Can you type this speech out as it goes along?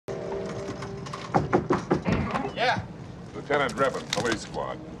Yeah. Lieutenant Drebin, police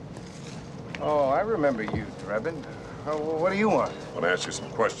squad. Oh, I remember you, Drebin. What do you want? I want to ask you some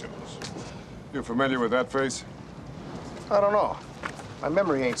questions. You familiar with that face? I don't know. My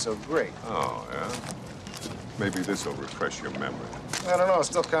memory ain't so great. Oh, yeah? Maybe this will refresh your memory. I don't know, it's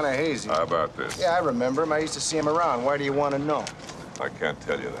still kind of hazy. How about this? Yeah, I remember him. I used to see him around. Why do you want to know? I can't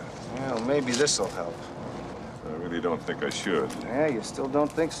tell you that. Well, maybe this'll help. I really don't think I should. Yeah, you still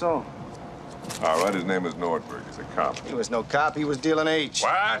don't think so? All right, his name is Nordberg. He's a cop. He was no cop. He was dealing H.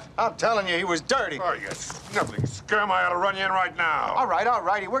 What? I'm telling you, he was dirty. Oh, you sniveling scum. I ought to run you in right now. All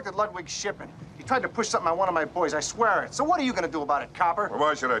right. He worked at Ludwig Shipping. He tried to push something on one of my boys. I swear it. So what are you going to do about it, copper? Well,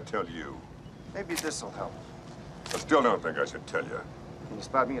 why should I tell you? Maybe this'll help. I still don't think I should tell you. Can you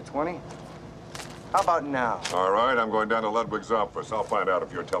spot me at 20? How about now? All right, I'm going down to Ludwig's office. I'll find out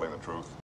if you're telling the truth.